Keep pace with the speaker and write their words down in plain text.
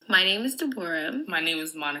My name is Deborah. My name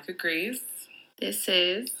is Monica Grace. This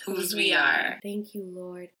is Whose We Are. Thank you,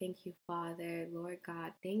 Lord. Thank you, Father. Lord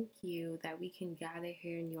God, thank you that we can gather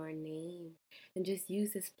here in your name and just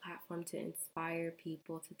use this platform to inspire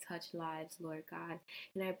people, to touch lives, Lord God.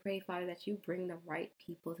 And I pray, Father, that you bring the right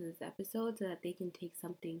people to this episode so that they can take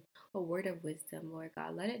something, a word of wisdom, Lord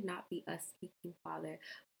God. Let it not be us speaking, Father,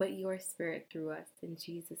 but your spirit through us. In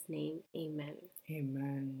Jesus' name, amen.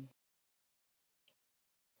 Amen.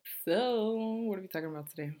 So, what are we talking about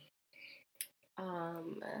today?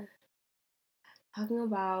 Talking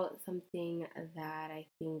about something that I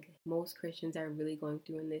think most Christians are really going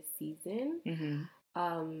through in this season.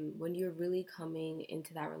 When you're really coming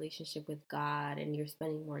into that relationship with God and you're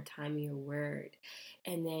spending more time in your word,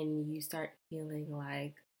 and then you start feeling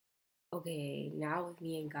like, okay, now with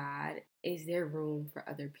me and God, is there room for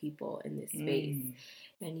other people in this space?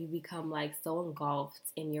 And you become like so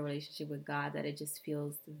engulfed in your relationship with God that it just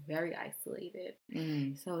feels very isolated.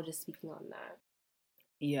 So just speaking on that.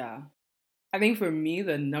 Yeah. I think for me,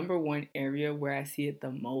 the number one area where I see it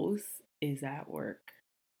the most is at work.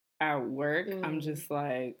 At work, I'm just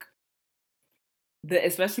like,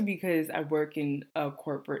 especially because I work in a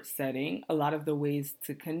corporate setting, a lot of the ways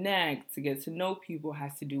to connect, to get to know people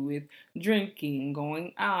has to do with drinking,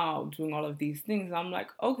 going out, doing all of these things. I'm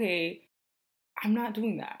like, okay, I'm not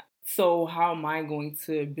doing that. So how am I going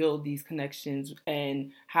to build these connections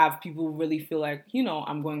and have people really feel like,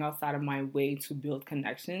 I'm going outside of my way to build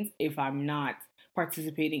connections if I'm not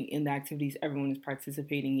participating in the activities everyone is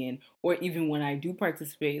participating in? Or even when I do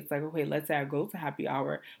participate, it's like, okay, let's say I go to happy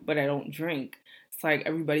hour, but I don't drink. It's like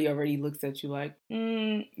everybody already looks at you like,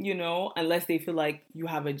 unless they feel like you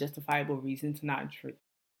have a justifiable reason to not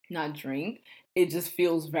drink. It just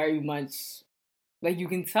feels very much like you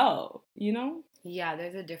can tell, Yeah,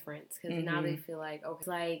 there's a difference because now they feel like, okay, it's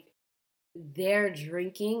like they're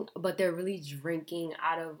drinking, but they're really drinking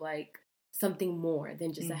out of like something more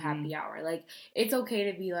than just a happy hour. Like, it's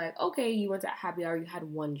okay to be like, okay, you went to a happy hour, you had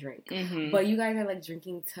one drink, but you guys are like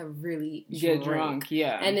drinking to really get drunk.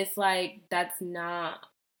 Yeah. And it's like, that's not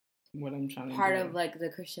what I'm trying to part do. Of like the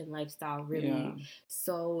Christian lifestyle, really. Yeah.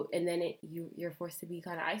 So, and then you're forced to be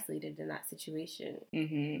kind of isolated in that situation.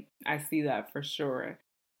 I see that for sure.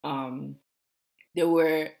 There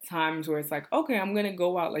were times where it's like, okay, I'm gonna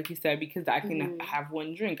go out, like you said, because I can have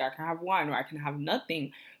one drink, I can have wine, or I can have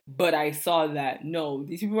nothing. But I saw that, no,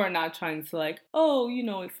 these people are not trying to like,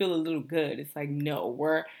 feel a little good. It's like, no,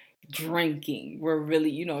 we're drinking. We're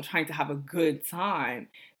really, trying to have a good time.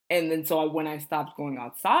 And then so when I stopped going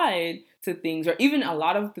outside to things, or even a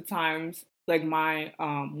lot of the times, like my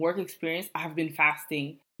work experience, I have been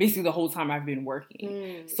fasting basically the whole time I've been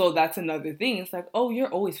working. So that's another thing. It's like, oh,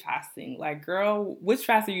 you're always fasting. Like, girl, which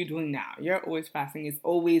fast are you doing now? You're always fasting. It's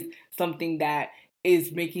always something that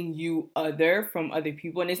is making you other from other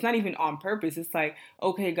people. And it's not even on purpose. It's like,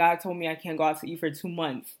 okay, God told me I can't go out to eat for 2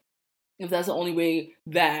 months. If that's the only way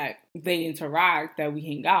that they interact, that we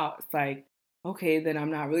hang out, it's like, okay, then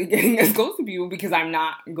I'm not really getting as close to people because I'm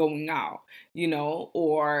not going out,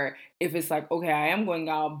 Or if it's like, okay, I am going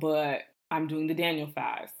out, but I'm doing the Daniel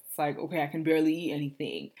fast. It's like, okay, I can barely eat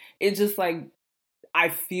anything. It's just like, I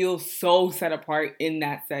feel so set apart in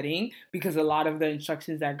that setting because a lot of the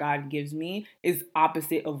instructions that God gives me is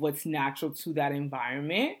opposite of what's natural to that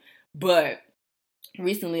environment. But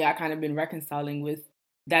recently I kind of been reconciling with,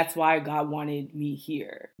 that's why God wanted me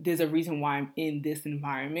here. There's a reason why I'm in this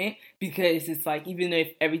environment, because it's like, even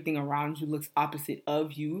if everything around you looks opposite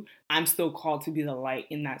of you, I'm still called to be the light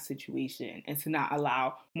in that situation and to not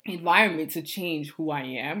allow my environment to change who I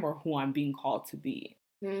am or who I'm being called to be.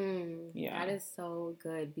 Yeah, that is so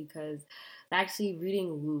good, because actually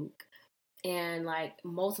reading Luke, and like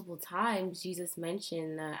multiple times Jesus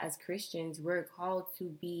mentioned that as Christians we're called to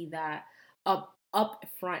be that up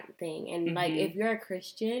front thing. And like, if you're a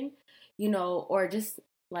Christian, or just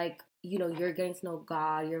like, you're getting to know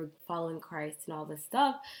God, you're following Christ and all this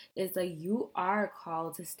stuff, it's like you are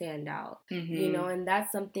called to stand out, and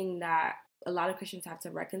that's something that a lot of Christians have to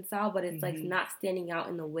reconcile, but it's like not standing out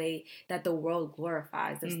in the way that the world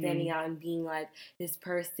glorifies. They're standing out and being like this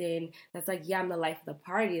person that's like, yeah, I'm the life of the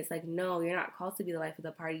party. It's like, no, you're not called to be the life of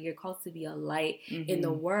the party. You're called to be a light in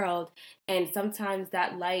the world. And sometimes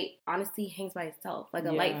that light honestly hangs by itself. Like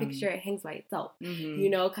a light fixture, it hangs by itself,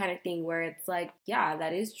 kind of thing, where it's like, yeah,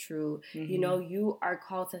 that is true. You are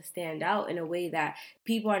called to stand out in a way that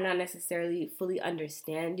people are not necessarily fully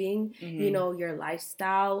understanding, your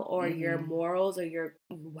lifestyle or your morals or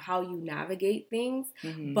how you navigate things,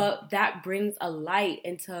 but that brings a light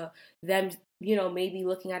into them maybe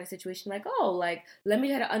looking at a situation like, oh, like, let me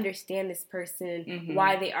try to understand this person,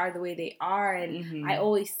 why they are the way they are. And I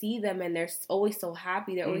always see them and they're always so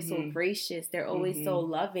happy. They're always so gracious. They're always so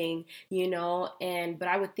loving, but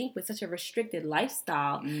I would think with such a restricted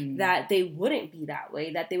lifestyle that they wouldn't be that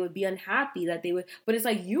way, that they would be unhappy, but it's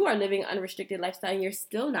like you are living an unrestricted lifestyle and you're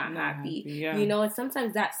still not happy, yeah. And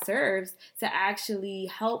sometimes that serves to actually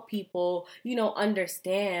help people,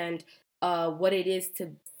 understand what it is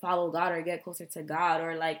to follow God or get closer to God,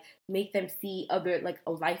 or like make them see other, like,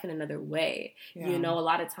 a life in another way. A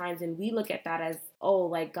lot of times, and we look at that as, oh,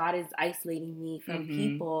 like, God is isolating me from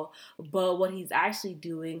people, but what he's actually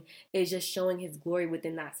doing is just showing his glory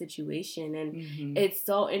within that situation. And it's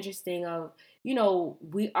so interesting of,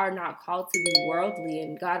 we are not called to be worldly,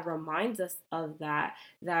 and God reminds us of that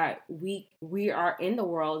we are in the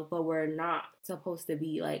world, but we're not supposed to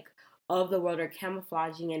be like of the world or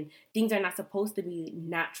camouflaging, and things are not supposed to be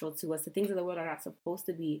natural to us. The things of the world are not supposed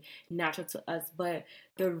to be natural to us, but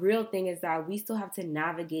the real thing is that we still have to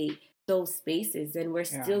navigate those spaces, and we're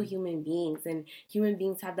still human beings, and human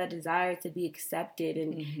beings have that desire to be accepted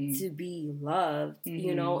and to be loved,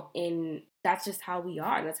 and that's just how we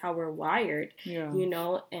are. That's how we're wired,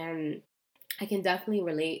 and I can definitely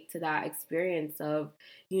relate to that experience of,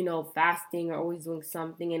 fasting or always doing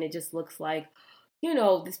something and it just looks like,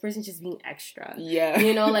 this person's just being extra. Yeah.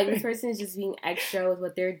 Like, this person is just being extra with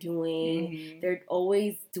what they're doing. They're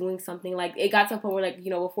always doing something. Like, it got to a point where, like,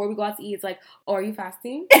 before we go out to eat, it's like, oh, are you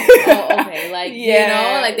fasting? Oh, okay. Like,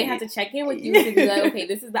 like, they have to check in with you to be like, okay,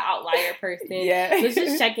 this is the outlier person. Let's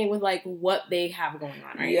just check in with, like, what they have going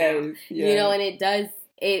on right now. And it does,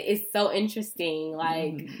 it's so interesting,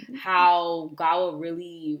 like, how God will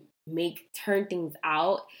really turn things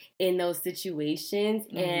out in those situations.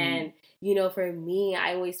 And for me,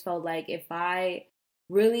 I always felt like if I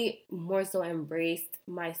really more so embraced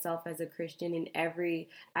myself as a Christian in every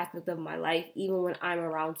aspect of my life, even when I'm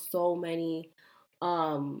around so many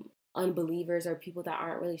unbelievers or people that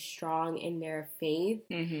aren't really strong in their faith,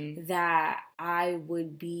 that I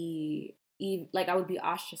would be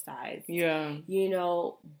ostracized.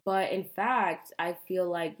 But in fact, I feel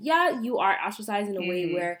like, you are ostracized in a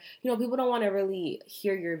way where, people don't want to really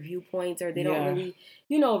hear your viewpoints, or they don't really,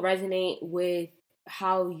 resonate with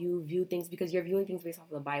how you view things, because you're viewing things based off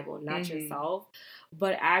of the Bible, not yourself.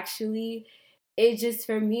 But actually,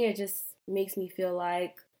 for me, it just makes me feel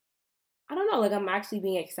like, I don't know, like, I'm actually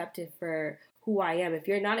being accepted for who I am. If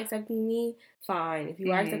you're not accepting me, fine. If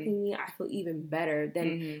you are accepting me, I feel even better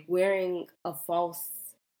than wearing a false,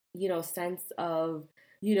 sense of,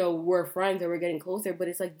 we're friends or we're getting closer. But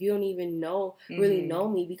it's like, you don't even really know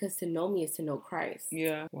me, because to know me is to know Christ.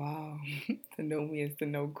 Yeah. Wow. To know me is to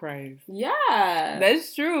know Christ. Yeah.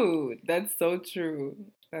 That's true. That's so true.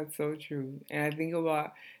 That's so true. And I think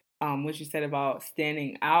about what you said about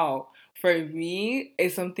standing out. For me,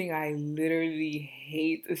 it's something I literally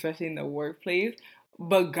hate, especially in the workplace.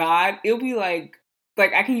 But God, it'll be like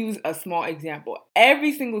I can use a small example.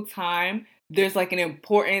 Every single time there's like an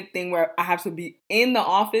important thing where I have to be in the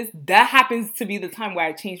office, that happens to be the time where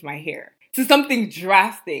I change my hair to something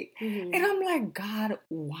drastic. And I'm like, God,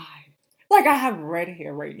 why? Like, I have red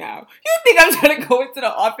hair right now. You think I'm trying to go into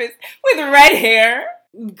the office with red hair?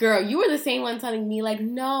 Girl, you were the same one telling me, like,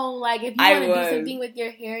 no, like, if you want to do something with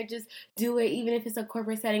your hair, just do it, even if it's a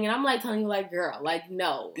corporate setting. And I'm, like, telling you, like, girl, like,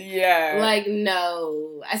 no. Yeah. Like,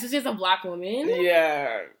 no. Especially as a Black woman.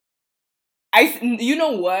 Yeah. You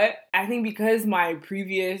know what? I think because my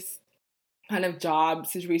previous kind of job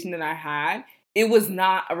situation that I had, it was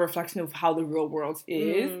not a reflection of how the real world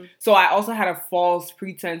is. So I also had a false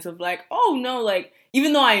pretense of like, oh no, like,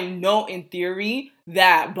 even though I know in theory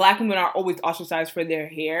that Black women are always ostracized for their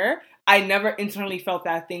hair, I never internally felt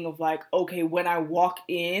that thing of like, okay, when I walk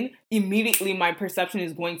in, immediately my perception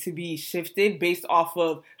is going to be shifted based off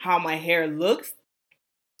of how my hair looks.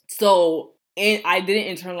 So I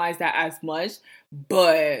didn't internalize that as much,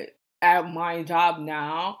 but at my job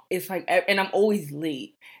now, it's like, and I'm always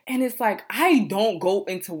late. And it's like, I don't go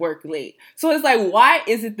into work late. So it's like, why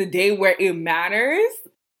is it the day where it matters,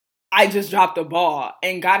 I just dropped the ball?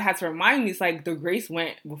 And God had to remind me, it's like, the grace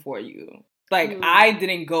went before you. Like, I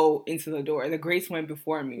didn't go into the door. The grace went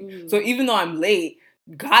before me. So even though I'm late,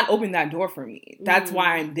 God opened that door for me. That's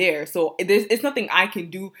why I'm there. So it's nothing I can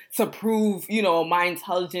do to prove, my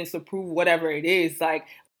intelligence, to prove whatever it is. Like,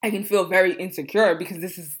 I can feel very insecure because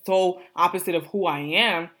this is so opposite of who I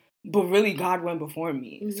am. But really, God went before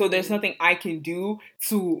me. So there's nothing I can do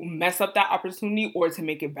to mess up that opportunity or to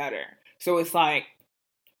make it better. So it's like,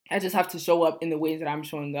 I just have to show up in the ways that I'm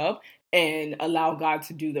showing up and allow God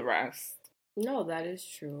to do the rest. No, that is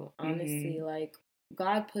true. Honestly, like,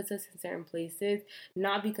 God puts us in certain places,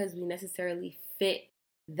 not because we necessarily fit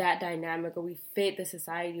that dynamic or we fit the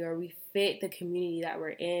society or we fit the community that we're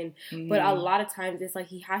in. But a lot of times it's like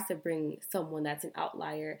he has to bring someone that's an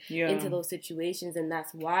outlier into those situations, and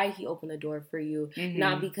that's why he opened the door for you,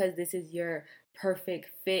 not because this is your perfect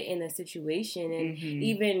fit in the situation. And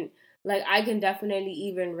even like I can definitely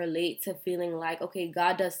even relate to feeling like, okay,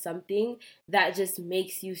 God does something that just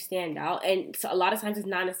makes you stand out. And so a lot of times it's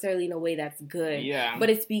not necessarily in a way that's good. Yeah. But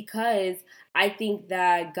it's because I think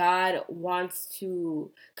that God wants to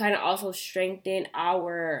kind of also strengthen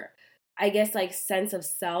our, I guess, like sense of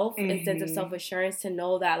self and sense of self-assurance to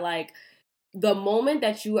know that like the moment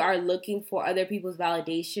that you are looking for other people's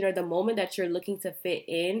validation or the moment that you're looking to fit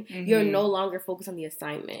in, you're no longer focused on the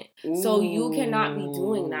assignment. Ooh. So you cannot be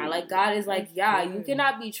doing that. Like God is like, you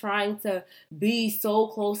cannot be trying to be so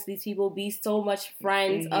close to these people, be so much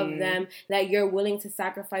friends of them that you're willing to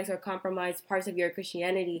sacrifice or compromise parts of your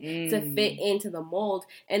Christianity to fit into the mold.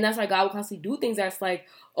 And that's why God will constantly do things that's like,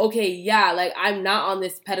 okay, like I'm not on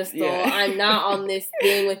this pedestal. Yeah. I'm not on this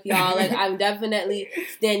thing with y'all. Like I'm definitely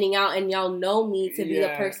standing out and y'all know me to be the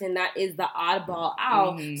person that is the oddball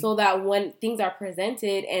out, so that when things are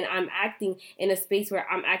presented and I'm acting in a space where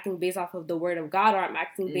I'm acting based off of the word of God or I'm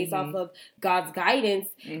acting based off of God's guidance,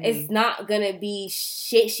 it's not gonna be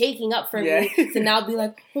shaking up for me to now be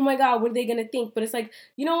like, oh my God, what are they gonna think? But it's like,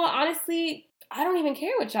 you know what, honestly, I don't even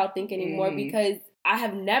care what y'all think anymore because I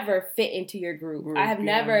have never fit into your group. I have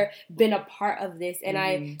never been a part of this. And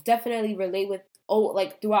I definitely relate with,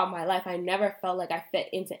 like throughout my life, I never felt like I fit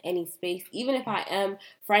into any space. Even if I am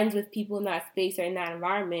friends with people in that space or in that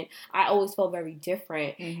environment, I always felt very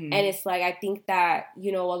different. And it's like, I think that,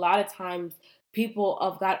 you know, a lot of times people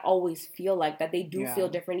of God always feel like that. They do feel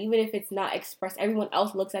different. Even if it's not expressed, everyone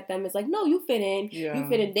else looks at them as like, no, you fit in. You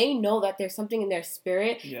fit in. They know that there's something in their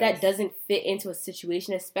spirit that doesn't fit into a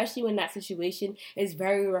situation, especially when that situation is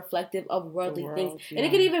very reflective of worldly things. And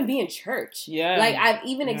it could even be in church. Like I've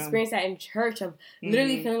even experienced that in church of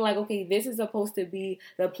literally feeling like, okay, this is supposed to be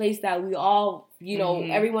the place that we all, you know,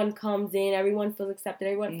 everyone comes in, everyone feels accepted,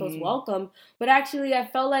 everyone feels welcome. But actually I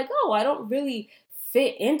felt like, oh, I don't really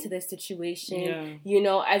fit into this situation, you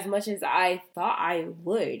know, as much as I thought I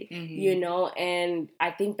would, you know, and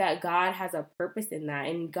I think that God has a purpose in that,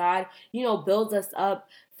 and God, you know, builds us up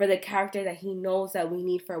for the character that he knows that we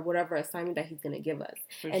need for whatever assignment that he's going to give us.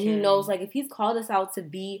 He knows, like, if he's called us out to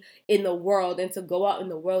be in the world and to go out in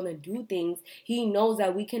the world and do things, he knows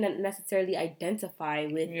that we cannot necessarily identify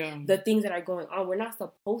with the things that are going on. We're not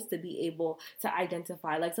supposed to be able to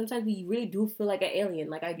identify. Like, sometimes we really do feel like an alien.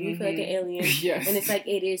 Like, I do feel like an alien. And it's like,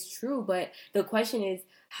 it is true. But the question is,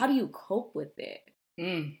 how do you cope with it?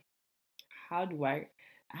 How do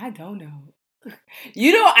I don't know.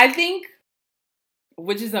 You know, I think,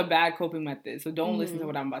 which is a bad coping method, so don't listen to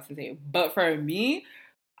what I'm about to say. But for me,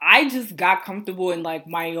 I just got comfortable in, like,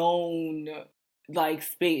 my own, like,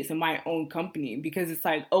 space and my own company, because it's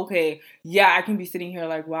like, okay, I can be sitting here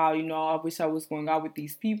like, wow, you know, I wish I was going out with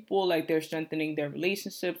these people, like, they're strengthening their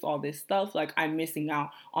relationships, all this stuff, like, I'm missing out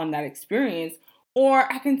on that experience.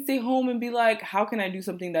 Or I can stay home and be like, how can I do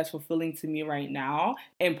something that's fulfilling to me right now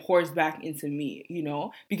and pours back into me, you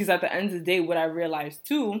know? Because at the end of the day, what I realized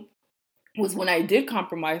too was when I did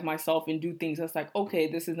compromise myself and do things that's like, okay,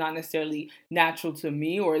 this is not necessarily natural to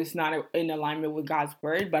me, or it's not in alignment with God's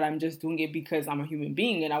word, but I'm just doing it because I'm a human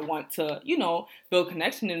being and I want to, you know, build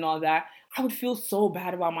connection and all that, I would feel so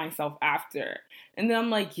bad about myself after. And then I'm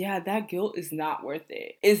like, that guilt is not worth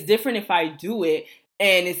it. It's different if I do it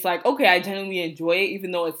and it's like, okay, I genuinely enjoy it,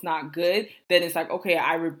 even though it's not good. Then it's like, okay,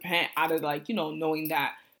 I repent out of, like, you know, knowing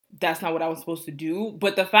that that's not what I was supposed to do.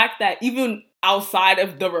 But the fact that even outside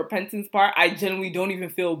of the repentance part, I genuinely don't even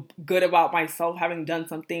feel good about myself having done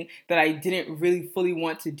something that I didn't really fully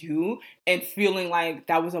want to do and feeling like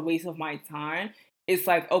that was a waste of my time. It's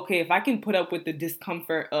like, okay, if I can put up with the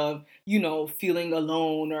discomfort of, you know, feeling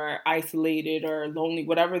alone or isolated or lonely,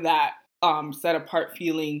 whatever that set apart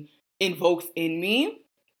feeling invokes in me,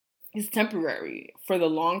 it's temporary. For the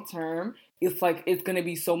long term, it's like it's going to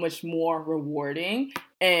be so much more rewarding.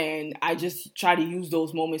 And I just try to use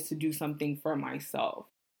those moments to do something for myself.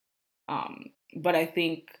 But I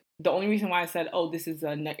think the only reason why I said, this is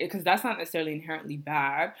because that's not necessarily inherently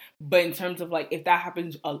bad. But in terms of, like, if that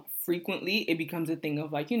happens frequently, it becomes a thing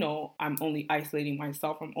of, like, you know, I'm only isolating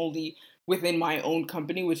myself. I'm only within my own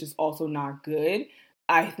company, which is also not good.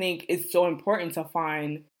 I think it's so important to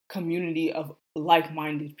find community of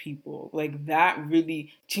like-minded people. Like, that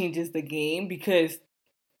really changes the game, because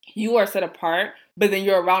you are set apart, but then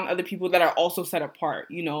you're around other people that are also set apart,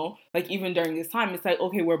 Like, even during this time, it's like,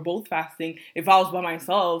 okay, we're both fasting. If I was by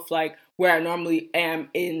myself, like, where I normally am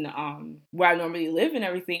where I normally live and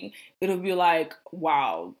everything, it'll be like,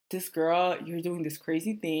 wow, this girl, you're doing this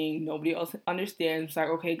crazy thing. Nobody else understands. It's like,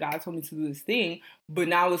 okay, God told me to do this thing. But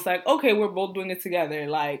now it's like, okay, we're both doing it together.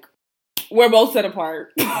 Like, we're both set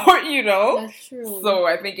apart, That's true. So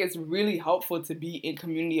I think it's really helpful to be in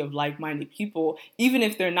community of like-minded people, even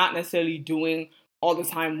if they're not necessarily doing all the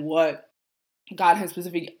time what God has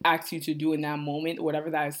specifically asked you to do in that moment, whatever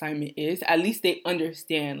that assignment is. At least they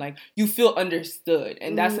understand, like, you feel understood.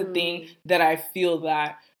 And that's the thing that I feel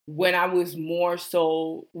that when I was more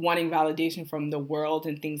so wanting validation from the world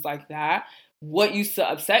and things like that, what used to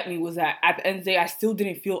upset me was that at the end of the day, I still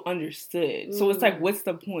didn't feel understood. So it's like, what's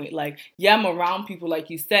the point? Like, yeah, I'm around people,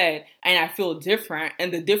 like you said, and I feel different.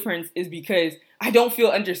 And the difference is because I don't feel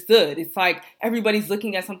understood. It's like everybody's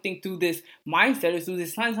looking at something through this mindset or through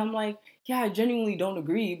this lens. I'm like, yeah, I genuinely don't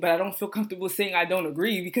agree, but I don't feel comfortable saying I don't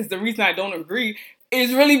agree, because the reason I don't agree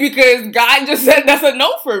is really because God just said that's a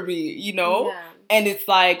no for me, Yeah. And it's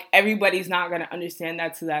like, everybody's not going to understand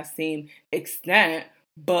that to that same extent,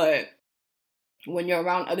 but when you're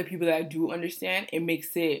around other people that do understand, it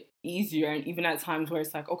makes it easier. And even at times where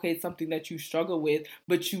it's like, okay, it's something that you struggle with,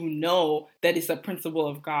 but you know that it's a principle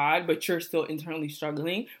of God, but you're still internally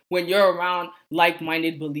struggling. When you're around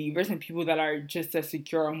like-minded believers and people that are just as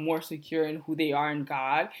secure or more secure in who they are in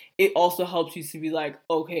God, it also helps you to be like,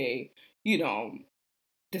 okay,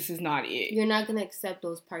 this is not it. You're not gonna accept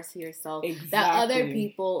those parts of yourself. Exactly. That other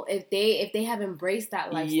people, if they have embraced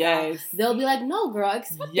that lifestyle, they'll be like, "No, girl,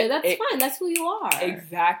 accept it. That's fine. That's who you are."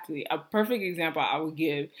 Exactly. A perfect example I would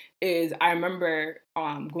give is, I remember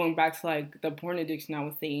going back to like the porn addiction I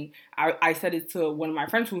was saying. I said it to one of my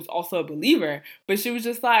friends who was also a believer, but she was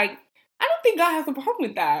just like, "I don't think God has a problem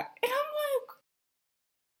with that," and I'm like,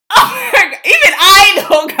 even I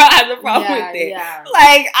know God has a problem with it. Yeah.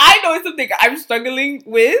 Like, I know it's something I'm struggling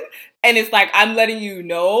with, and it's like, I'm letting you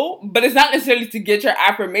know, but it's not necessarily to get your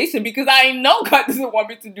affirmation, because I know God doesn't want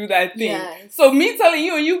me to do that thing. Yes. So me telling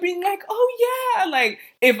you and you being like, oh yeah, like,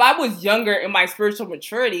 if I was younger in my spiritual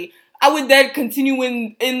maturity, I would then continue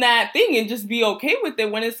in that thing and just be okay with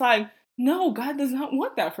it, when it's like, no, God does not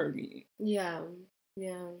want that for me. Yeah.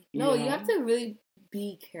 No, you have to really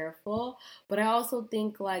be careful, but I also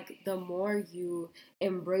think, like, the more you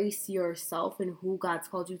embrace yourself and who God's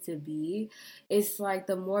called you to be, it's like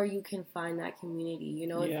the more you can find that community.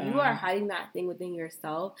 If you are hiding that thing within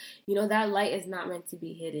yourself, that light is not meant to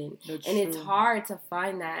be hidden. That's and true. It's hard to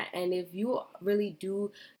find that. And if you really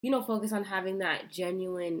do, focus on having that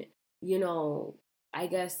genuine, I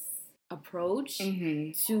guess, approach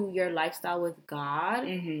to your lifestyle with God,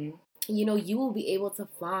 you will be able to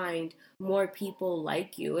find more people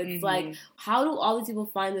like you. It's like, how do all these people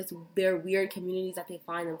find their weird communities that they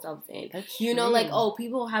find themselves in? That's true. true. Like,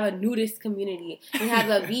 people have a nudist community, they have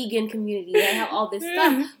a vegan community, they have all this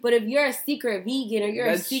stuff. But if you're a secret vegan or you're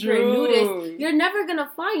a secret nudist, you're never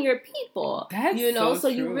gonna find your people. That's so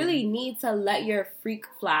you really need to let your freak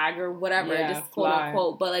flag or whatever, just quote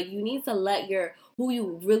unquote, but like, you need to let who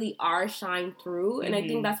you really are shine through. And I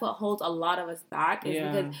think that's what holds a lot of us back, is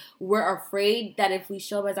because we're afraid that if we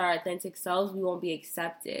show up as our authentic selves, we won't be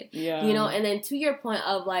accepted. And then to your point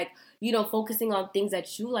of like, focusing on things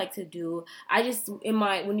that you like to do,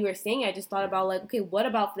 when you were saying it, I just thought about like, okay, what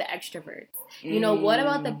about the extroverts? What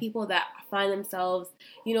about the people that find themselves,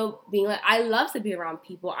 being like, I love to be around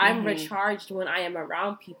people. I'm recharged when I am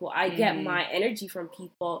around people. I get my energy from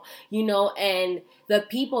people, and the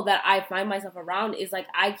people that I find myself around is like,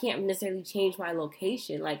 I can't necessarily change my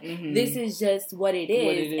location. Like, this is just what it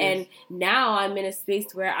is. And now I'm in a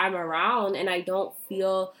space where I'm around and I don't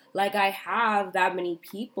feel like I have that many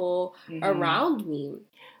people around me,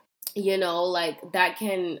 like, that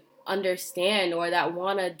can understand or that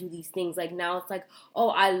want to do these things. Like, now it's like, oh,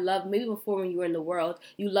 I love, maybe before when you were in the world,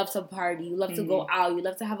 you love to party, you love to go out, you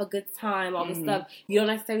love to have a good time, all this stuff. You don't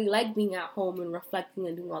necessarily like being at home and reflecting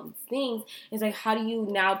and doing all these things. It's like, how do you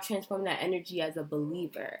now transform that energy as a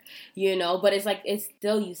believer? But it's like,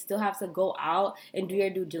 you still have to go out and do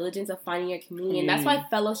your due diligence of finding your community. And that's why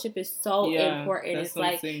fellowship is so important. It's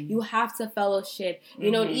like, you have to fellowship,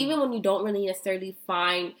 even when you don't really necessarily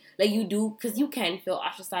find, like, you do, because you can feel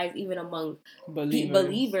ostracized even among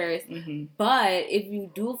believers. But if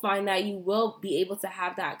you do find that, you will be able to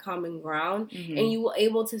have that common ground, and you will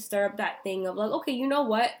able to stir up that thing of like, okay, you know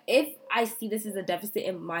what? If I see this as a deficit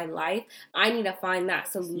in my life, I need to find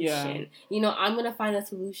that solution. I'm going to find a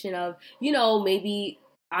solution of, maybe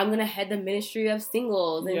I'm going to head the ministry of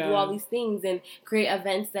singles and do all these things and create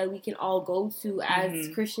events that we can all go to as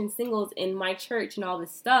Christian singles in my church and all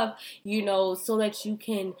this stuff, you know, so that you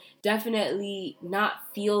can definitely not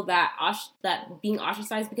feel that being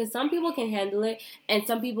ostracized, because some people can handle it and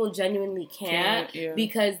some people genuinely can't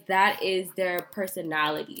because that is their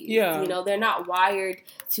personality. You know, they're not wired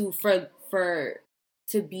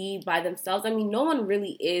to be by themselves. I mean, no one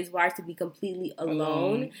really is wired to be completely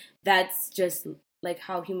alone. That's just like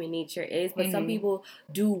how human nature is. But some people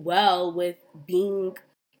do well with being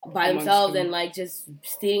by themselves and like just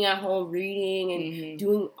staying at home reading and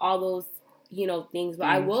doing all those, you know, things. But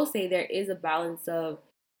I will say there is a balance of,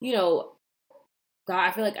 you know, God,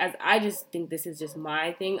 I feel like I just think this is just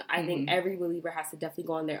my thing. I think every believer has to definitely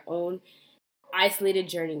go on their own isolated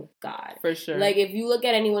journey with God. For sure. Like, if you look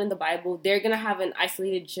at anyone in the Bible, they're going to have an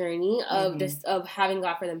isolated journey of of having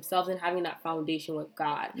God for themselves and having that foundation with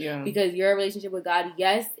God. Yeah. Because your relationship with God,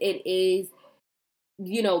 yes, it is,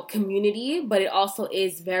 you know, community, but it also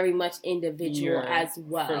is very much individual as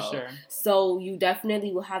well. For sure. So you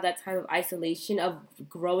definitely will have that time of isolation of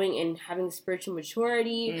growing and having spiritual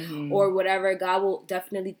maturity or whatever. God will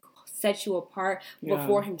definitely set you apart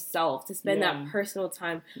before himself to spend that personal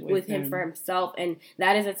time with him for himself. And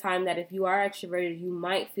that is a time that if you are extroverted, you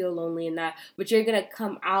might feel lonely in that, but you're gonna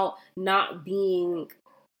come out not being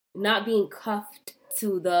cuffed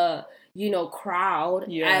to the, you know,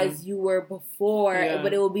 crowd as you were before,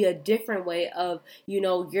 but it will be a different way of, you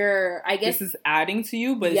know, I guess this is adding to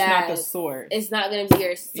you, but it's not the source. It's not going to be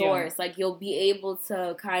your source. Like, you'll be able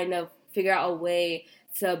to kind of figure out a way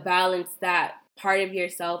to balance that part of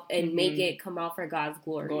yourself and make it come out for God's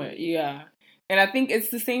glory. Yeah. And I think it's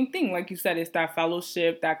the same thing. Like you said, it's that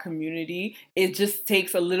fellowship, that community. It just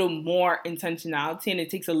takes a little more intentionality and it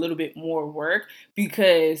takes a little bit more work,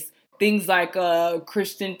 because things like a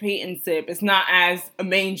Christian paint and sip, it's not as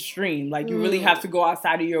mainstream. Like, you really have to go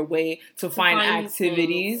outside of your way to find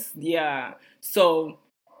activities. Yeah. So,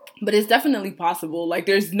 but it's definitely possible. Like,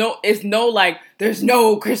 there's no Christian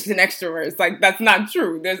extroverts. Like, that's not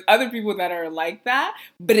true. There's other people that are like that,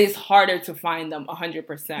 but it's harder to find them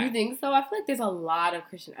 100%. You think so? I feel like there's a lot of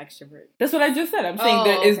Christian extroverts. That's what I just said. I'm saying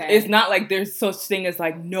it's not like there's such thing as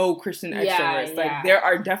like no Christian extroverts. Like, there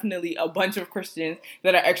are definitely a bunch of Christians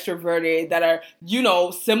that are extroverted, that are, you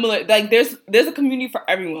know, similar. Like, there's a community for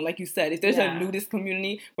everyone. Like you said, if there's a nudist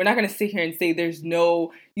community, we're not going to sit here and say there's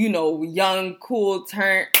no, you know, young, cool,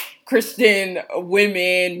 turn Christian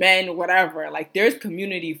women, men, whatever. Like, there's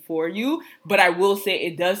community for you, but I will say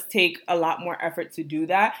it does take a lot more effort to do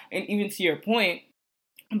that. And even to your point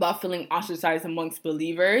about feeling ostracized amongst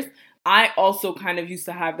believers, I also kind of used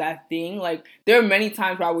to have that thing. Like, there are many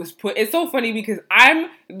times where I was it's so funny because I'm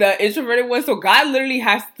the introverted one, so God literally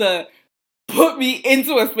has to put me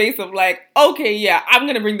into a space of like, okay, yeah, I'm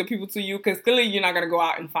going to bring the people to you because clearly you're not going to go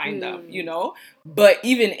out and find them, you know? But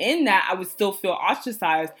even in that, I would still feel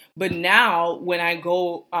ostracized. But now when I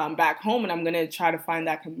go back home and I'm going to try to find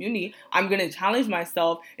that community, I'm going to challenge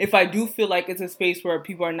myself. If I do feel like it's a space where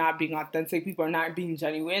people are not being authentic, people are not being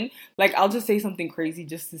genuine, like, I'll just say something crazy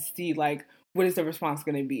just to see, like, what is the response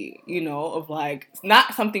going to be, you know, of like,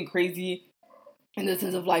 not something crazy in the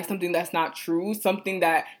sense of like something that's not true, something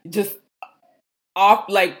that just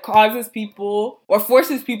causes people or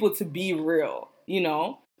forces people to be real, you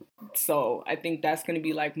know? So I think that's going to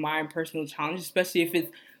be like my personal challenge, especially if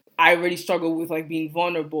I already struggle with like being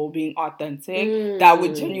vulnerable, being authentic. That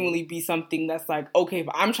would genuinely be something that's like, okay, if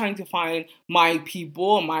I'm trying to find my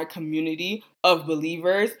people, my community of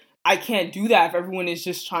believers, I can't do that if everyone is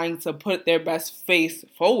just trying to put their best face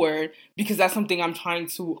forward, because that's something I'm trying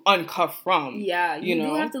to uncuff from. Yeah, you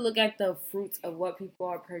do have to look at the fruits of what people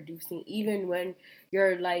are producing, even when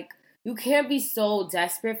you're like, you can't be so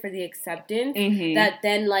desperate for the acceptance that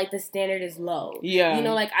then like the standard is low. Yeah. You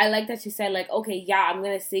know, like, I like that you said like, okay, yeah, I'm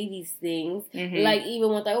going to say these things. Like,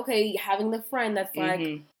 even with like, okay, having the friend that's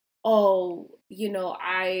like, oh, you know,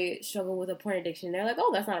 I struggle with a porn addiction. They're like,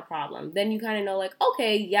 oh, that's not a problem. Then you kind of know, like,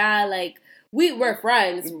 okay, yeah, like, we're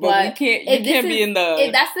friends, but you can't be in the...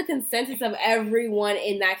 If that's the consensus of everyone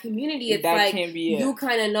in that community, it's that like, can't be you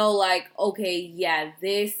kind of know, like, okay, yeah,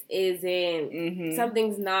 this isn't...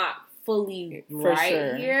 Something's not fully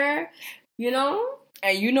right here, you know?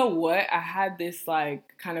 And you know what? I had this,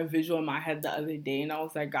 like, kind of visual in my head the other day, and I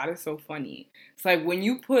was like, God is so funny. It's like, when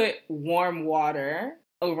you put warm water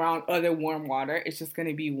around other warm water, it's just going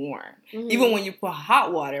to be warm. Even when you put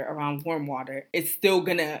hot water around warm water, it's still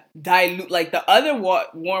going to dilute. Like, the other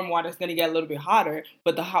warm water is going to get a little bit hotter,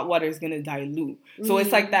 but the hot water is going to dilute. So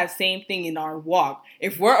it's like that same thing in our walk.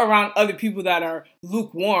 If we're around other people that are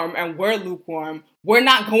lukewarm and we're lukewarm, we're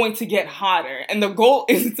not going to get hotter. And the goal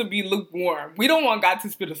isn't to be lukewarm. We don't want God to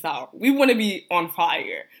spit us out. We want to be on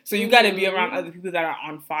fire. So you got to be around other people that are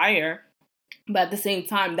on fire. But at the same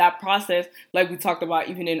time, that process, like we talked about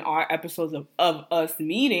even in our episodes of us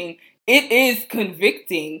meeting, it is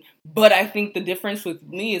convicting. But I think the difference with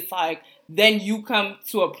me is like, then you come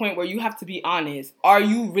to a point where you have to be honest. Are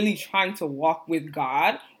you really trying to walk with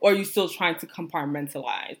God, or are you still trying to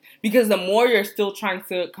compartmentalize? Because the more you're still trying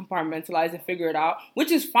to compartmentalize and figure it out,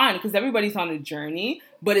 which is fine because everybody's on a journey,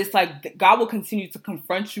 but it's like God will continue to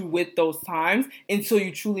confront you with those times until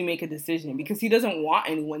you truly make a decision, because he doesn't want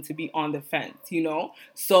anyone to be on the fence, you know?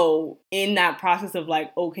 So in that process of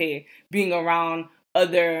like, okay, being around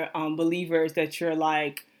other believers that you're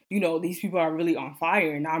like, you know, these people are really on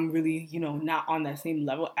fire and I'm really, you know, not on that same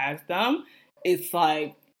level as them. It's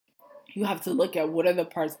like, you have to look at what are the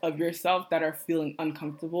parts of yourself that are feeling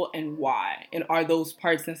uncomfortable and why. And are those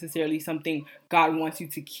parts necessarily something God wants you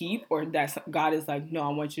to keep, or that God is like, no, I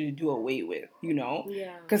want you to do away with, you know?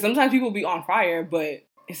 Yeah. Because sometimes people be on fire, but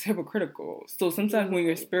it's hypocritical. So sometimes when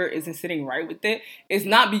your spirit isn't sitting right with it, it's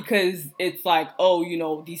not because it's like, oh, you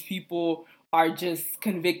know, these people are just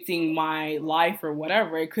convicting my life or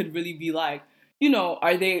whatever. It could really be like, you know,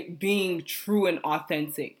 are they being true and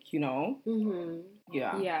authentic, you know?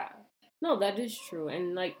 Yeah. Yeah. No, that is true.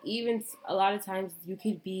 And, like, even a lot of times you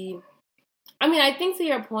could be... I mean, I think to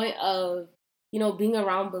your point of, you know, being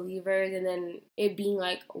around believers and then it being,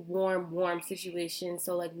 like, warm situation,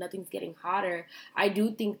 so, like, nothing's getting hotter, I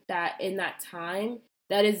do think that in that time,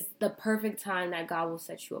 that is the perfect time that God will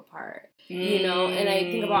set you apart, you know? And I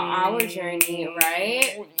think about our journey,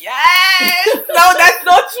 right? Yes! No, that's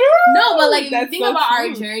so true! No, but, like, if you think about our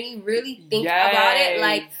journey, really think about it,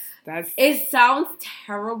 like, it sounds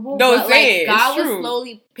terrible, but like God was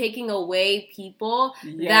slowly picking away people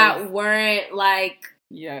that weren't like,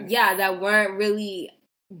 that weren't really,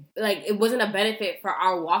 like, it wasn't a benefit for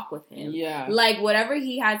our walk with him. Yeah. Like, whatever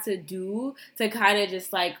he had to do to kind of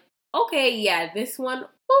just like, okay, yeah, this one,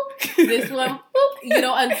 boop, this one, boop, you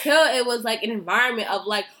know, until it was like an environment of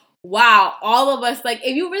like, wow, all of us, like,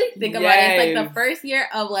 if you really think about it, it's like the first year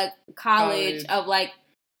of like college. Of like,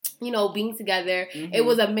 you know, being together, it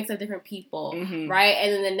was a mix of different people, right?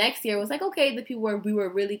 And then the next year was like, okay, the people we were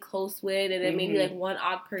really close with, and then maybe like one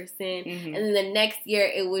odd person. And then the next year,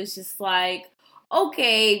 it was just like,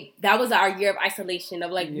 okay, that was our year of isolation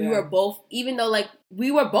of like, we were both, even though like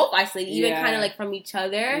we were both isolated, even kind of like from each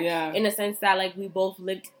other, in a sense that like we both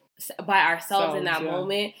lived by ourselves in that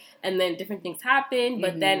moment, and then different things happened,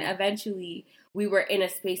 but then eventually we were in a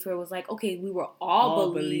space where it was like, okay, we were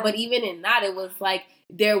all believers. But even in that, it was like,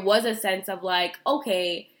 there was a sense of like,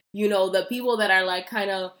 okay, you know, the people that are like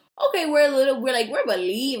kind of, okay, we're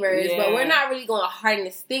believers, but we're not really going to harden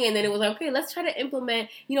this thing. And then it was like, okay, let's try to implement,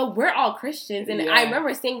 you know, we're all Christians. And I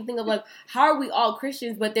remember saying the thing of like, how are we all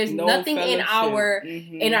Christians? But there's nothing in our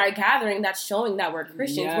gathering that's showing that we're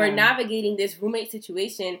Christians. We're navigating this roommate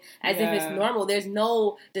situation as if it's normal. There's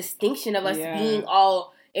no distinction of us being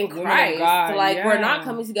all in Christ. So like, we're not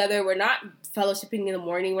coming together, we're not fellowshipping in the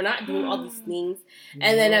morning, we're not doing all these things.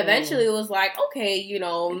 And then eventually it was like, okay, you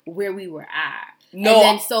know, where we were at. No. And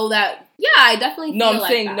then so that, I definitely feel I'm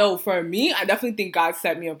saying that. No, for me, I definitely think God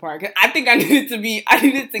set me apart. I think I needed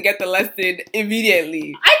to get the lesson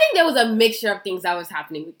immediately. I think there was a mixture of things that was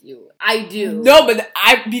happening with you. I do. No, but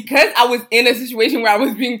because I was in a situation where I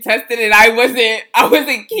was being tested and I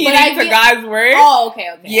wasn't keying to God's word. Oh, okay.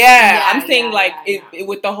 Yeah, I'm saying it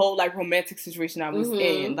with the whole like romantic situation I was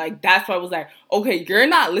in. Like, that's why I was like, okay, you're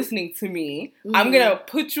not listening to me. I'm gonna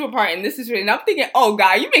put you apart in this situation. And I'm thinking, oh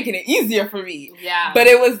God, you're making it easier for me. Yeah. But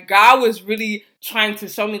it was God was really trying to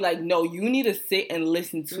show me like, no, you need to sit and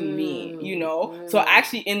listen to me, you know? So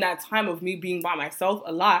actually in that time of me being by myself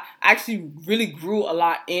a lot, I actually really grew a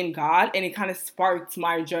lot in God, and it kind of sparked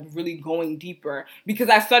my journey really going deeper, because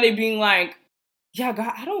I started being like, yeah,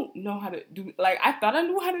 God, I don't know how to do, like, I thought I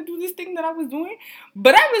knew how to do this thing that I was doing,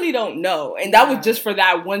 but I really don't know. And that was just for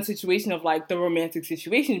that one situation of like the romantic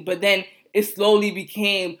situation. But then it slowly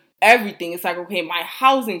became everything. It's like, okay, my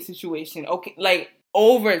housing situation, okay, like,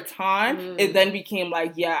 over time, it then became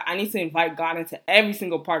like, I need to invite God into every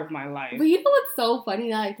single part of my life. But you know what's so funny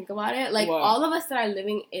now that I think about it? Like, all of us that are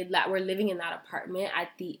living in that, we're living in that apartment at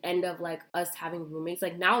the end of, like, us having roommates.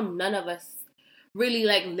 Like, now none of us really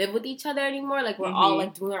like live with each other anymore. Like we're all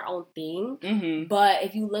like doing our own thing. But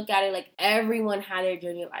if you look at it, like everyone had their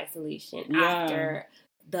journey of isolation after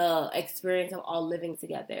the experience of all living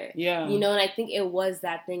together. Yeah. You know, and I think it was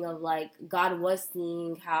that thing of like God was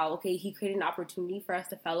seeing how, okay, he created an opportunity for us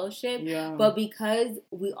to fellowship. Yeah. But because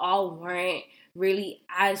we all weren't really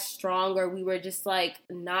as strong, or we were just like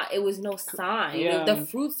not, it was no sign. Yeah. The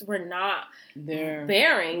fruits were not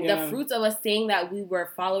bearing. Yeah. The fruits of us saying that we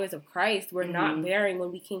were followers of Christ were not bearing when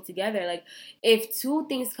we came together. Like if two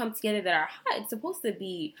things come together that are hot, it's supposed to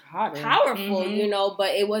be powerful, you know,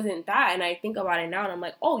 but it wasn't that. And I think about it now and I'm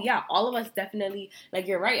like, oh yeah, all of us definitely, like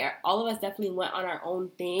you're right, all of us definitely went on our own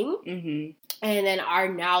thing and then are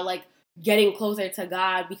now like getting closer to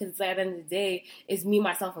God, because it's like at the end of the day, it's me,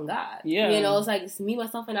 myself, and God. Yeah. You know, it's like it's me,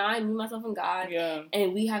 myself, and I, me, myself, and God. Yeah.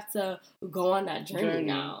 And we have to go on that journey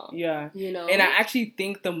now. Yeah. You know? And I actually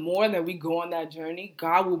think the more that we go on that journey,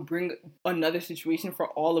 God will bring another situation for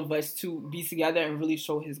all of us to be together and really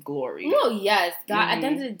show his glory. No, yes. God, at the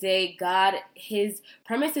end of the day, God, his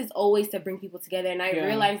premise is always to bring people together. And I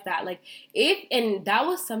realized that, like, and that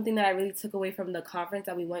was something that I really took away from the conference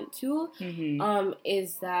that we went to,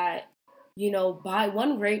 is that, you know, by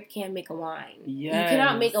one grape can't make a wine. Yes. You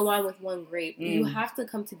cannot make a wine with one grape. You have to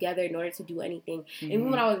come together in order to do anything. And even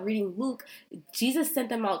when I was reading Luke, Jesus sent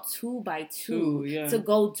them out two by two to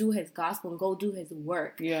go do his gospel and go do his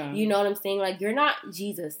work. Yeah. You know what I'm saying? Like, you're not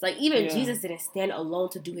Jesus. Like, even Jesus didn't stand alone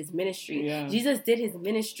to do his ministry. Yeah. Jesus did his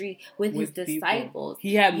ministry with his disciples.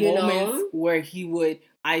 He had moments where he would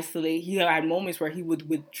isolate. He had moments where he would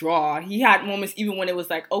withdraw. He had moments even when it was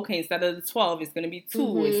like, okay, instead of the 12, it's going to be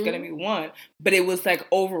 2, it's going to be 1. But it was like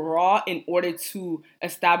overall, in order to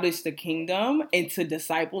establish the kingdom and to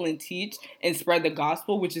disciple and teach and spread the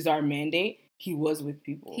gospel, which is our mandate, he was with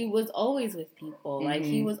people. He was always with people. Like,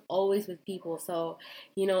 he was always with people. So,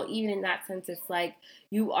 you know, even in that sense, it's like,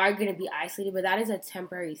 you are going to be isolated, but that is a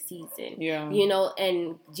temporary season. Yeah. You know,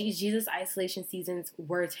 and Jesus' isolation seasons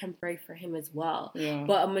were temporary for him as well. Yeah.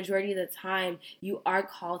 But a majority of the time, you are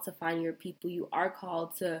called to find your people. You are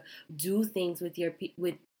called to do things with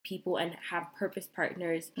people and have purpose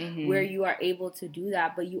partners where you are able to do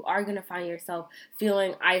that, but you are going to find yourself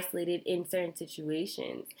feeling isolated in certain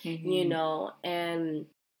situations, you know. And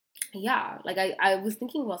yeah, like I was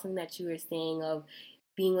thinking about something that you were saying of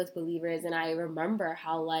being with believers, and I remember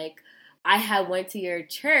how like I had went to your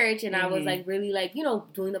church and I was like really like, you know,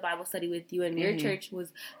 doing the Bible study with you, and your church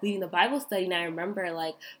was leading the Bible study, and I remember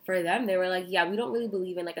like for them they were like, yeah, we don't really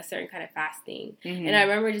believe in like a certain kind of fasting, and I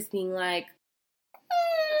remember just being like,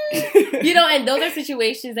 you know, and those are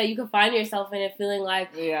situations that you can find yourself in and feeling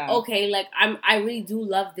like, okay, like I really do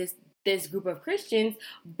love this group of Christians,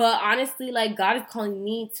 but honestly, like God is calling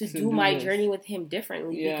me to do my journey with him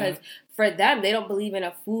differently, because for them, they don't believe in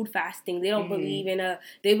a food fasting. They don't believe in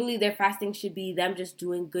they believe their fasting should be them just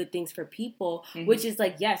doing good things for people, which is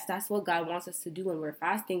like, yes, that's what God wants us to do when we're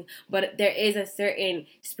fasting. But there is a certain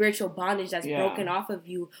spiritual bondage that's broken off of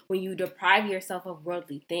you when you deprive yourself of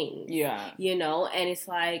worldly things. Yeah. You know, and it's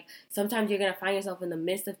like, sometimes you're going to find yourself in the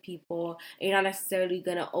midst of people and you're not necessarily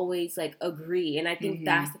going to always like agree. And I think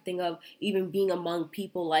that's the thing of even being among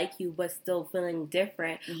people like you, but still feeling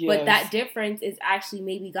different. Yes. But that difference is actually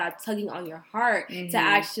maybe God tugging on your heart to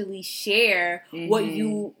actually share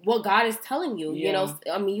what God is telling you. You know,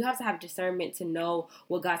 I mean, you have to have discernment to know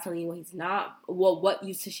what God's telling you, what he's not, what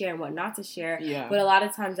you to share and what not to share. Yeah. But a lot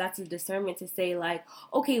of times that's a discernment to say like,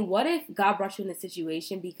 okay, what if God brought you in a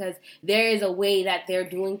situation because there is a way that they're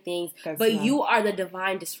doing things, you are the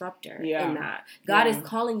divine disruptor in that. God is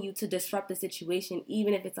calling you to disrupt the situation,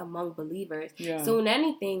 even if it's among believers. Yeah. So in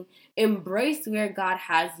anything, embrace where God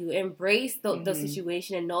has you. Embrace the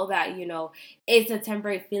situation and know that, you know, it's a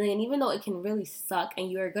temporary feeling. And even though it can really suck and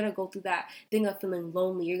you're going to go through that thing of feeling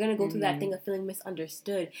lonely, you're going to go through that thing of feeling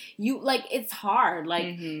misunderstood. It's hard.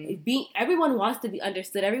 Like, everyone wants to be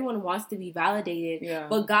understood. Everyone wants to be validated. Yeah.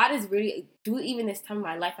 But God is really, even this time in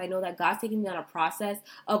my life, I know that God's taking me on a process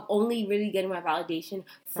of only really getting my validation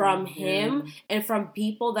from him and from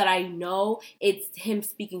people that I know it's him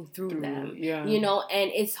speaking through them. Yeah. You know, and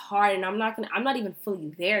it's hard, and I'm not even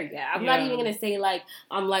fully there yet. I'm not even going to say like,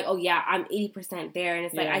 I'm like, oh yeah, I'm 80% there. And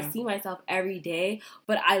it's like, I see myself every day,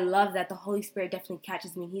 but I love that the Holy Spirit definitely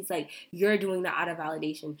catches me. He's like, you're doing that out of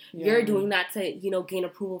validation. Yeah. You're doing that to, you know, gain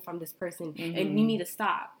approval from this person. And you need to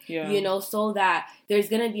stop, you know, so that there's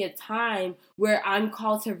going to be a time time where I'm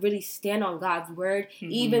called to really stand on God's word,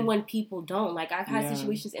 even when people don't. Like, I've had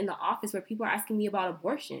situations in the office where people are asking me about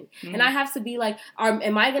abortion, and I have to be like,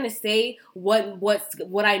 am I going to say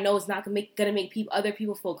what I know is not going to make other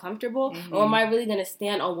people feel comfortable, or am I really going to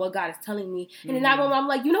stand on what God is telling me? And in that moment, I'm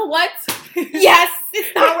like, you know what? Yes,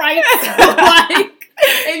 it's not right. Like,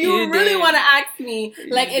 if you really want to ask me,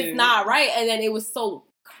 like, it's not right. And then it was so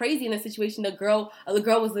crazy in the situation. The girl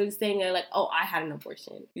was literally saying there like, "Oh, I had an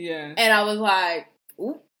abortion." Yeah, and I was like,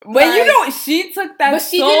 "Ooh." But like, she took that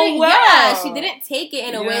so well. Yeah, she didn't take it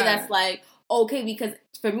in a way that's like, okay, because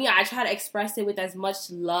for me, I try to express it with as much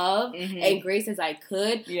love and grace as I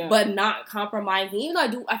could, but not compromising. Even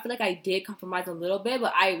though I feel like I did compromise a little bit,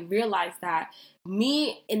 but I realized that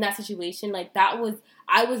me in that situation, like,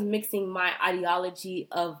 I was mixing my ideology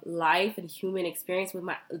of life and human experience with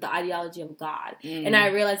the ideology of God. And I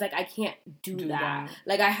realized, like, I can't do that.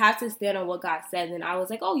 Like, I have to stand on what God says. And I was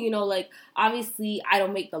like, oh, like, obviously I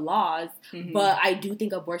don't make the laws, but I do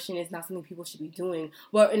think abortion is not something people should be doing.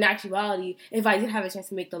 But in actuality, if I did have a chance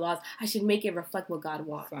to make the laws, I should make it reflect what God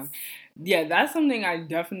wants. Yeah, that's something I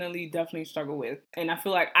definitely struggle with. And I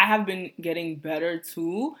feel like I have been getting better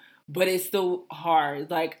too, but it's still hard.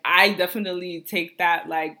 Like, I definitely take that,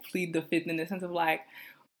 like, plead the fifth in the sense of, like,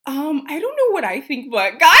 I don't know what I think,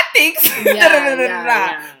 but God thinks.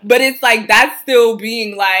 But it's like, that's still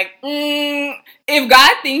being like, if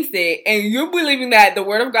God thinks it, and you're believing that the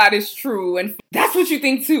word of God is true, and that's what you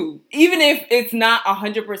think too. Even if it's not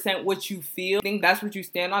 100% what you feel, I think that's what you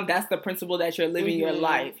stand on. That's the principle that you're living your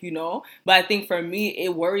life, But I think for me,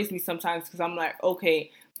 it worries me sometimes because I'm like, okay,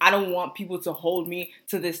 I don't want people to hold me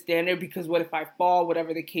to this standard because what if I fall,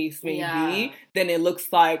 whatever the case may be, then it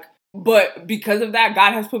looks like, but because of that,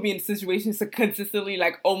 God has put me in situations to consistently,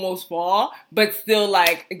 like, almost fall, but still,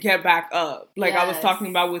 like, get back up. Like, I was talking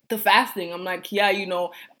about with the fasting. I'm like,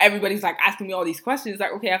 everybody's, like, asking me all these questions.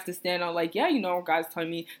 Like, okay, I have to stand on, like, God's telling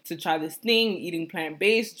me to try this thing, eating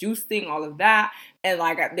plant-based, juicing, all of that. And,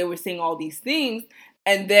 like, they were saying all these things.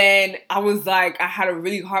 And then I was like, I had a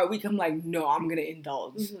really hard week. I'm like, no, I'm going to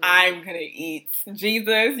indulge. I'm going to eat.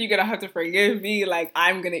 Jesus, you're going to have to forgive me. Like,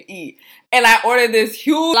 I'm going to eat. And I ordered this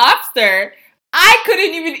huge lobster. I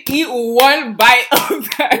couldn't even eat one bite of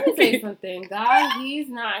that. Let me say something. God, he's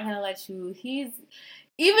not going to let you.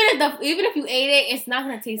 Even if you ate it, it's not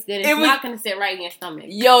gonna taste good. It's not gonna sit right in your stomach.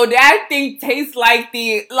 Yo, that thing tastes like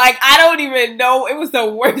I don't even know. It was the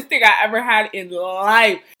worst thing I ever had in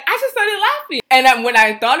life. I just started laughing. And when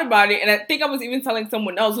I thought about it, and I think I was even telling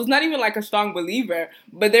someone else who's not even like a strong believer,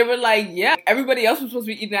 but they were like, yeah, everybody else was supposed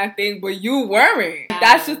to be eating that thing, but you weren't. Yeah.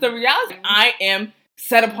 That's just the reality. I am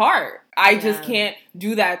set apart. I just can't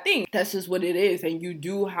do that thing. That's just what it is. And you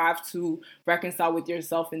do have to reconcile with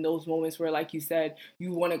yourself in those moments where, like you said,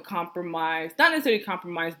 you want to compromise. Not necessarily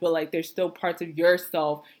compromise, but like there's still parts of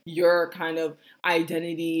yourself, your kind of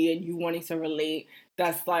identity, and you wanting to relate.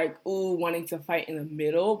 That's like, wanting to fight in the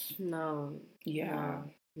middle. No. Yeah.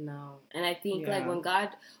 No. And I think like when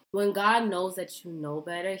God knows that you know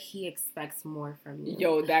better, he expects more from you.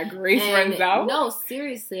 Yo, that grace runs out. No,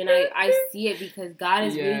 seriously. And I see it because God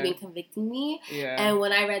has really been convicting me. Yeah. And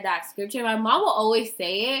when I read that scripture, my mom will always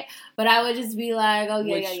say it, but I would just be like, oh,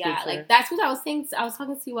 yeah. Like, that's what I was saying. I was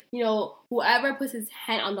talking to you, whoever puts his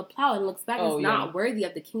hand on the plow and looks back is not worthy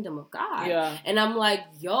of the kingdom of God. Yeah. And I'm like,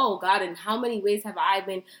 yo, God, in how many ways have I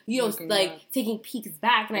been, taking peeks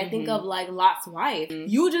back? And I think of, like, Lot's wife.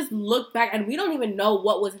 You just look back, and we don't even know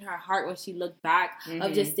what was in her heart when she looked back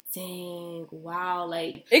of just, dang, wow,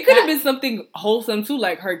 like. It could have been something wholesome, too,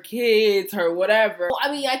 like her kids, her whatever. Well,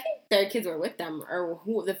 I mean, I think their kids were with them, or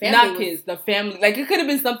who the family. Not kids, the family. Like, it could have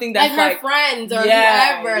been something that's like her friends or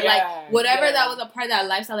whoever, like whatever that was a part of that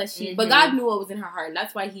lifestyle that she. But God knew what was in her heart, and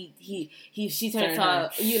that's why she turned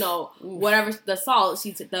to whatever the salt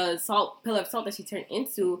pillar of salt that she turned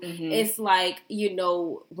into. It's like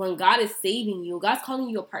when God is saving you, God's calling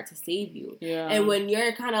you apart to save you. Yeah. And when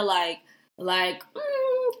you're kind of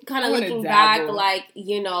kind of looking back,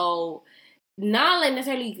 not like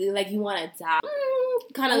necessarily like you want to die.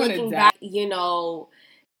 Kind of looking back,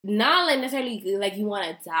 not like necessarily like you want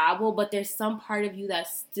to dabble, but there's some part of you that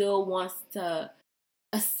still wants to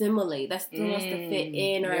assimilate, that still wants to fit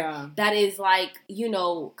in, or that is like,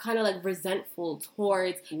 kind of like resentful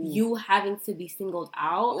towards you having to be singled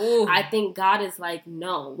out. I think God is like,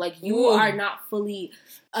 no, like you are not fully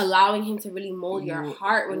allowing him to really mold your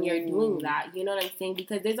heart when you're doing that. You know what I'm saying?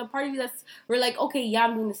 Because there's a part of you we're like, okay, yeah,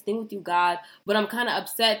 I'm doing this thing with you, God, but I'm kind of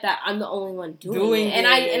upset that I'm the only one doing it. And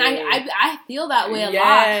I feel that way a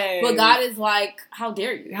lot. But God is like, how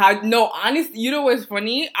dare you? No, honestly, you know what's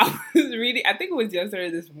funny? I was was reading, I think it was yesterday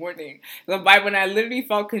or this morning, the Bible, and I literally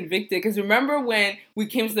felt convicted. Because remember when we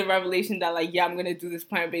came to the revelation that, like, yeah, I'm going to do this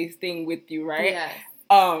plant-based thing with you, right?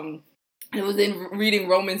 Yes. It was in reading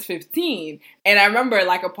Romans 15. And I remember,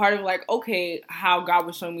 like, a part of, like, okay, how God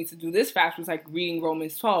was showing me to do this fast was, like, reading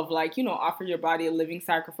Romans 12. Like, you know, offer your body a living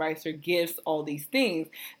sacrifice or gifts, all these things.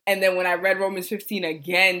 And then when I read Romans 15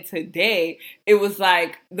 again today, it was,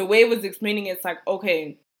 like, the way it was explaining it's like,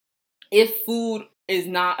 okay, if food is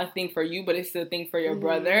not a thing for you, but it's a thing for your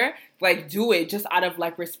brother, like, do it just out of,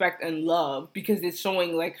 like, respect and love. Because it's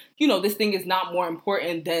showing, like, you know, this thing is not more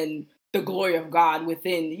important than the glory of God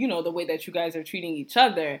within, you know, the way that you guys are treating each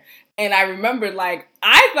other. And I remember, like,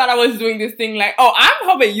 I thought I was doing this thing like, oh, I'm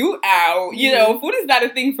helping you out. You know, food is not a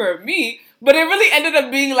thing for me. But it really ended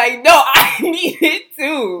up being like, no, I need it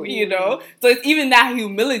too, you know? So it's even that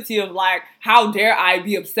humility of, like, how dare I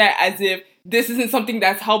be upset as if this isn't something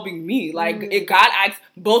that's helping me. Like, if God asked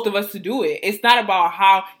both of us to do it. It's not about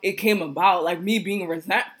how it came about. Like, me being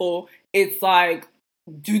resentful, it's like,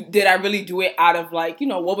 did I really do it out of, like, you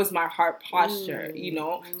know, what was my heart posture, you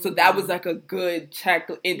know? So that was, like, a good check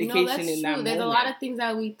indication that's in true. that moment. There's a lot of things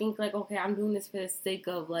that we think, like, okay, I'm doing this for the sake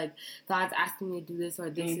of, like, God's asking me to do this or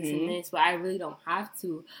this, this, and this, but I really don't have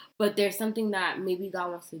to. But there's something that maybe God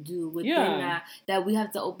wants to do within that we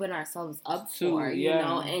have to open ourselves up for, you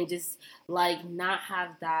know, and just, like, not have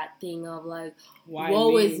that thing of, like,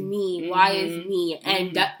 woe is me, why is me?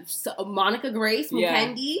 And that, so, Monica Grace,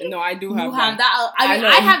 Mukendi, no, I do you have that. I mean,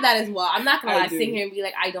 I have that as well. I'm not gonna sit here and be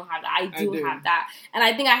like, I don't have that. I do have that. And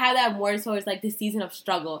I think I have that more towards, like, the season of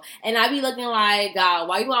struggle. And I be looking like, God,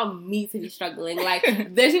 why you want me to be struggling? Like,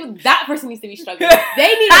 there's people, that person needs to be struggling.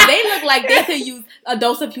 They look like they could use a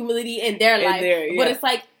dose of humility in their life. But it's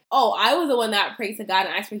like, oh, I was the one that prayed to God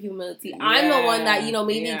and asked for humility. I'm the one that, you know,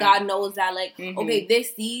 maybe God knows that, like, okay,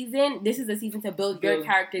 this is a season to build your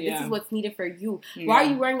character. This is what's needed for you. Why are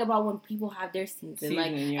you worrying about when people have their season?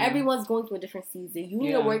 Like, everyone's going through a different season. You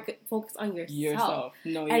need to focus on yourself.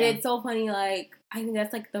 And it's so funny, like, I think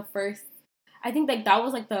that's, like, the first, I think, like, that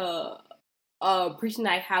was, like, the preaching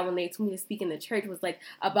that I had when they told me to speak in the church was, like,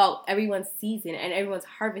 about everyone's season and everyone's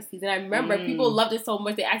harvest season. I remember people loved it so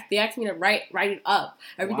much they asked me to write it up,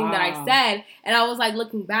 everything that I said, and I was, like,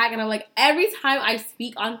 looking back and I'm like, every time I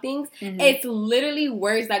speak on things, it's literally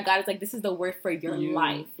words that God is like, this is the word for your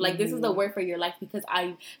life, like, this is the word for your life, because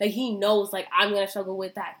He knows, like, I'm gonna struggle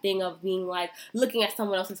with that thing of being, like, looking at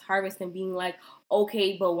someone else's harvest and being like,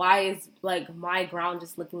 okay, but why is, like, my ground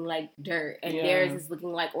just looking like dirt and theirs is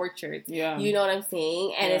looking like orchards? You know what I'm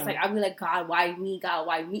saying? And it's like, I'll be like, God, why me? God,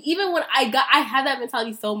 why me? Even when I have that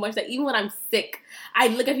mentality so much that even when I'm sick, I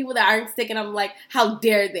look at people that aren't sick and I'm like, how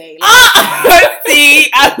dare they? Like,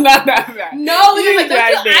 see, I'm not that bad. No, because,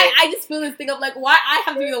 like, I just feel this thing of, like, why I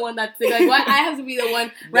have to be the one that's sick? Like, why I have to be the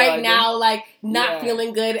one now, like, not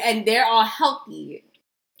feeling good, and they're all healthy.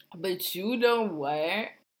 But you know what?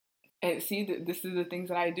 And see, this is the things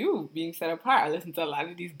that I do, being set apart. I listen to a lot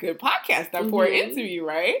of these good podcasts that pour into me,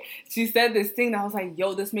 right? She said this thing that I was like,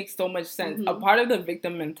 yo, this makes so much sense. A part of the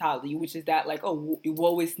victim mentality, which is that, like, oh,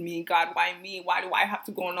 woe is me, God, why me? Why do I have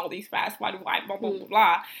to go on all these fasts? Why do I blah, blah, blah,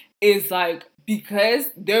 blah? Is, like, because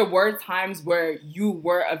there were times where you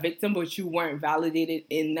were a victim, but you weren't validated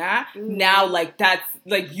in that. Now, like, that's,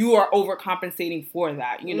 like, you are overcompensating for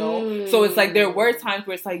that, you know? So it's like, there were times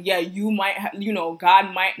where it's like, yeah, you might you know,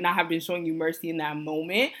 God might not have been showing you mercy in that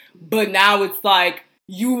moment, but now it's like,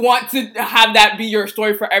 you want to have that be your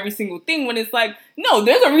story for every single thing, when it's like, no,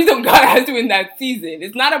 there's a reason God has you in that season.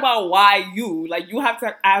 It's not about why you. Like, you have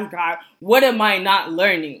to ask God, what am I not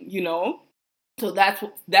learning, you know? So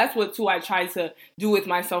that's what too I try to do with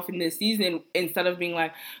myself in this season, instead of being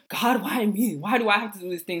like, God, why me? Why do I have to do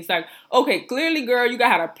this thing? It's like, okay, clearly, girl, you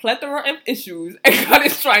got a plethora of issues, and God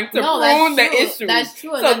is trying to prune the issues. That's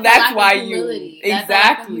true. So that's why you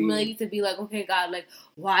exactly humility to be like, okay, God, like,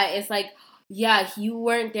 why? It's like, yeah, you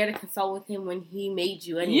weren't there to consult with Him when He made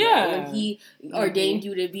you anyway. When He ordained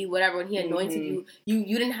you to be whatever, when He anointed you,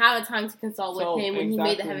 you didn't have a time to consult with Him when He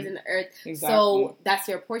made the heavens and the earth. So that's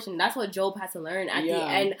your portion. That's what Job had to learn at the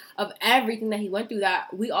end of everything that he went through,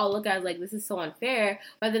 that we all look at as like, this is so unfair.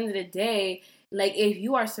 But at the end of the day, like, if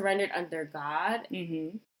you are surrendered under God,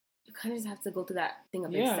 you kind of just have to go through that thing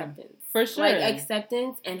of acceptance. For sure. Like,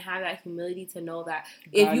 acceptance, and have that humility to know that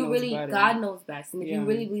if you really, God knows best. And if you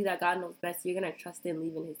really believe that God knows best, you're going to trust and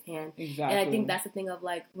leave in His hand. Exactly. And I think that's the thing of,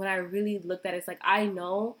 like, when I really looked at it, it's like, I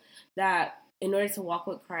know that in order to walk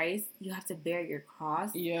with Christ, you have to bear your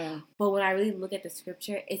cross. Yeah. But when I really look at the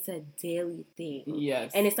scripture, it's a daily thing.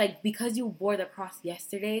 Yes. And it's like, because you bore the cross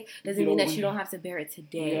yesterday doesn't mean that you don't have to bear it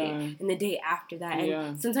today and the day after that.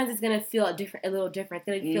 And sometimes it's going to feel a little different. It's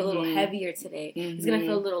going to feel a little heavier today. It's going to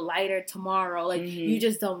feel a little lighter tomorrow. Like, you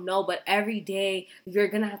just don't know. But every day, you're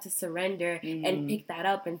going to have to surrender and pick that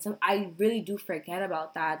up. And I really do forget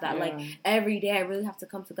about that. Like, every day, I really have to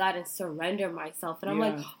come to God and surrender myself. And I'm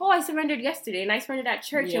like, oh, I surrendered yesterday. And I surrendered at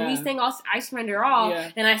church, and we sang I surrender all,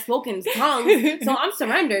 and I spoke in tongues, so I'm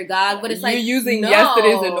surrendered, God. But it's like, you're using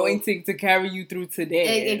yesterday's anointing to carry you through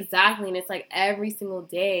today. Exactly. And it's like every single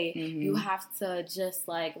day you have to just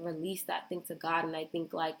like release that thing to God. And I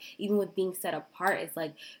think like even with being set apart, it's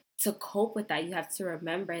like, to cope with that, you have to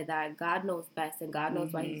remember that God knows best, and God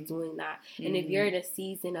knows why He's doing that. And if you're in a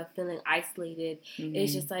season of feeling isolated,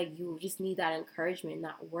 it's just like you just need that encouragement,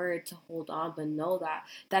 that word to hold on, but know that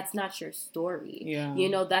that's not your story. You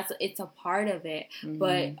know, it's a part of it.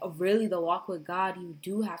 But really, the walk with God, you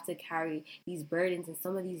do have to carry these burdens, and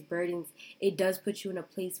some of these burdens, it does put you in a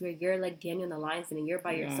place where you're like Daniel in the lion's den, and you're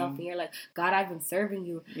by yourself, and you're like, God, I've been serving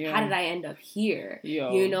you. How did I end up here?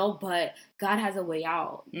 You know, but God has a way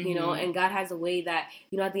out. You know, and God has a way that,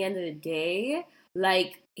 you know, at the end of the day,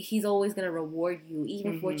 like, He's always going to reward you,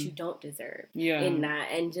 even for what you don't deserve in that.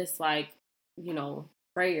 And just like, you know,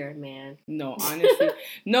 prayer, man. No, honestly.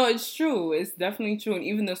 No, it's true. It's definitely true. And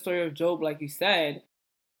even the story of Job, like you said,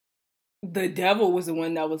 the devil was the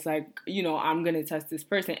one that was like, you know, I'm going to test this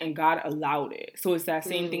person, and God allowed it. So it's that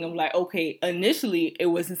same thing of like, okay, initially it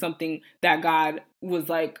wasn't something that God was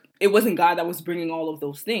like, it wasn't God that was bringing all of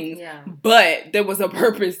those things, but there was a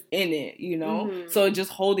purpose in it, you know? So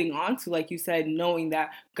just holding on to, like you said, knowing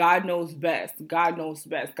that God knows best. God knows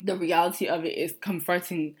best. The reality of it is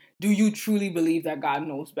confronting, do you truly believe that God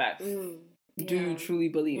knows best? Do you truly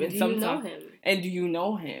believe? And do you know Him? And do you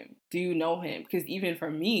know Him? Do you know Him? Because even for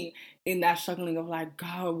me, in that struggling of like,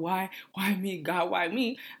 God, why me? God, why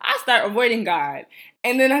me? I start avoiding God.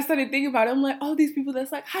 And then I started thinking about it. I'm like, oh, these people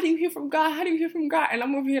that's like, how do you hear from God? How do you hear from God? And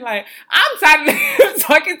I'm over here like, I'm tired of him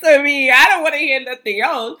talking to me. I don't want to hear nothing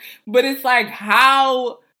else. But it's like,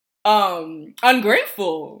 how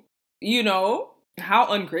ungrateful, you know?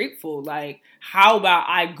 How ungrateful. Like, how about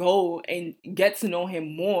I go and get to know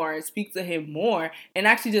Him more, speak to Him more, and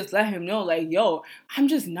actually just let Him know, like, yo, I'm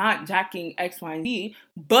just not jacking X, Y, and Z,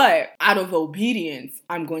 but out of obedience,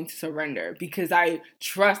 I'm going to surrender because I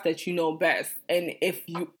trust that you know best. And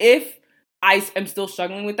if I am still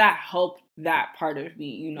struggling with that, help that part of me,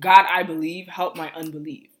 you know. God, I believe, help my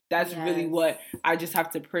unbelief. That's really what I just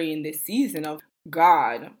have to pray in this season of,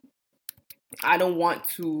 God, I don't want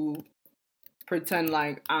to pretend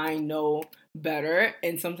like I know better,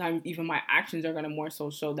 and sometimes even my actions are going to more so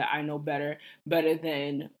show that I know better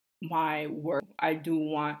than my word. I do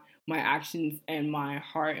want my actions and my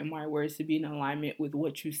heart and my words to be in alignment with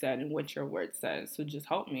what you said and what your word says. So just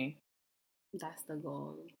help me. That's the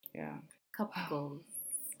goal. Yeah. Couple goals.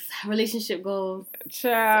 Relationship goals.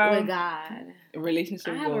 Child. With God.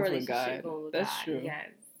 Relationship goals with God. Goal with That's God. true. Yes.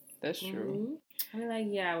 That's true. I'm like,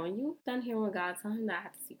 yeah, when you're done hearing with God, tell Him that I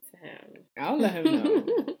have to speak to Him. I'll let Him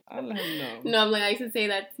know. I'll let Him know. No, I'm like, I used to say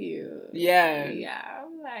that to you. Yeah. Yeah,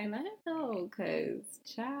 I'm like, let Him know, because,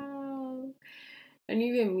 child, and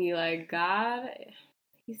even me, like, God,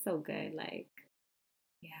 He's so good. Like,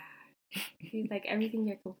 yeah. He's like, everything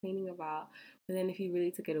you're complaining about, but then if He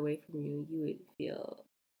really took it away from you, you would feel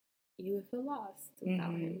lost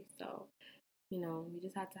without Him. So, you know, we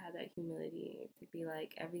just have to have that humility to be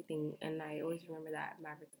like everything. And I always remember that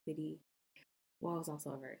Maverick City. Well, it's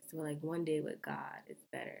also a verse. We're like, one day with God is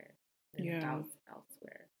better than 1,000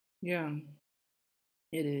 elsewhere. Yeah,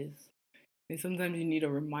 it is. And sometimes you need a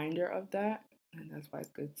reminder of that. And that's why it's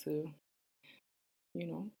good to, you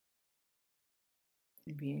know,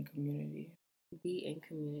 be in community. Be in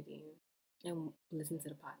community. And listen to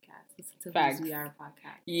the podcast. Listen to Facts. Whose We Are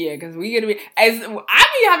podcast. Yeah, because we gotta be, as I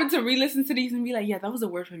be having to re-listen to these and be like, yeah, that was a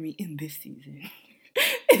word for me in this season.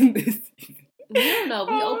 In this season. We don't know.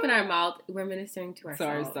 We open our mouth. We're ministering to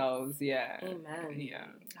ourselves. To ourselves, yeah. Amen. Yeah.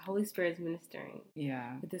 The Holy Spirit is ministering.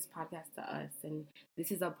 Yeah. With this podcast to us. And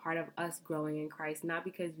this is a part of us growing in Christ. Not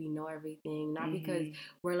because we know everything. Not because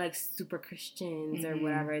we're like super Christians or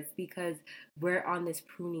whatever. It's because we're on this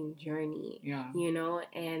pruning journey. Yeah. You know?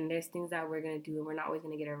 And there's things that we're going to do and we're not always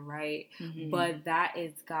going to get it right. But that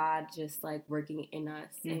is God just like working in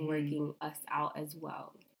us and working us out as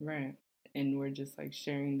well. Right. And we're just like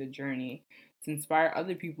sharing the journey to inspire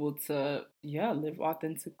other people to, live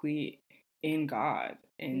authentically in God.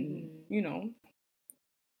 And, you know,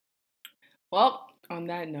 well, on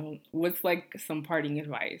that note, what's like some parting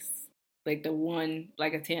advice like the one,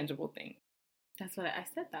 like a tangible thing. That's what I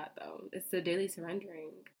said that though. It's the daily surrendering.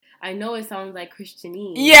 I know it sounds like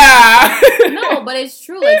Christianese. Yeah. No, but it's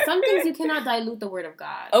true. Like some things you cannot dilute the word of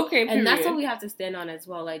God. Okay, period. And that's what we have to stand on as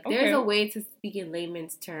well. Like there's a way to speak in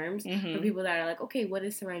layman's terms for people that are like, okay, what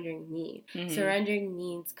does surrendering mean? Surrendering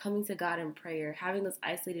means coming to God in prayer, having those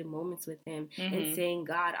isolated moments with Him, and saying,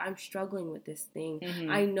 God, I'm struggling with this thing.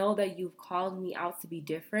 I know that you've called me out to be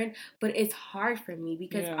different, but it's hard for me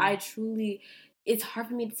because it's hard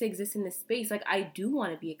for me to exist in this space. Like, I do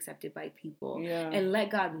want to be accepted by people. Yeah. And let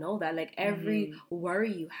God know that. Like, every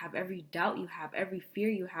worry you have, every doubt you have, every fear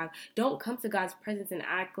you have, don't come to God's presence and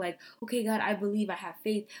act like, okay, God, I believe, I have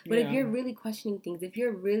faith. But if you're really questioning things, if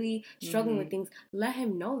you're really struggling with things, let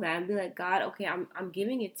Him know that and be like, God, okay, I'm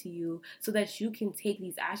giving it to you so that you can take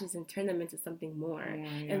these ashes and turn them into something more.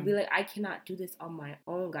 And be like, I cannot do this on my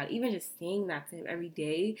own, God. Even just saying that to Him every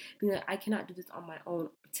day, being like, I cannot do this on my own.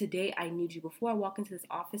 Today, I need you. Before I walk into this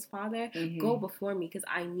office, Father, go before me because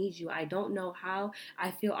I need you. I don't know how.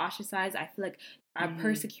 I feel ostracized. I feel like I'm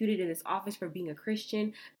persecuted in this office for being a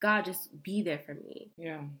Christian. God, just be there for me.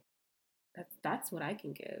 Yeah. That's what I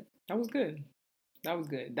can give. That was good. That was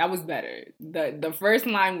good. That was better. The first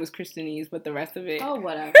line was Christianese, but the rest of it. Oh,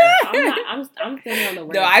 whatever. I'm thinking on the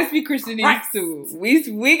word. No, I speak Christianese too.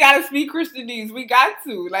 We gotta speak Christianese. We got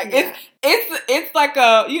to. Like it's like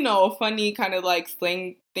a a funny kind of like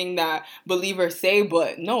slang thing that believers say,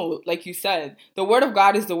 but no, like you said, the word of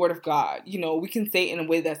God is the word of God. We can say it in a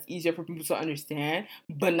way that's easier for people to understand,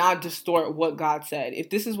 but not distort what God said. If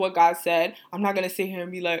this is what God said, I'm not gonna sit here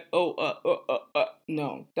and be like,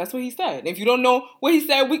 no, that's what He said. If you don't know what He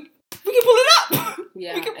said, we can pull it up.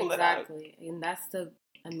 Yeah, we can pull exactly. It up. And that's the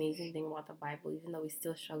amazing thing about the Bible, even though we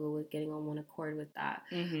still struggle with getting on one accord with that.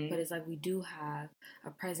 But it's like we do have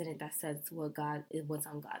a president that says what's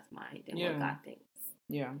on God's mind and what God thinks.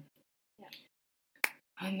 Yeah.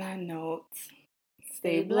 On that note,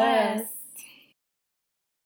 stay blessed.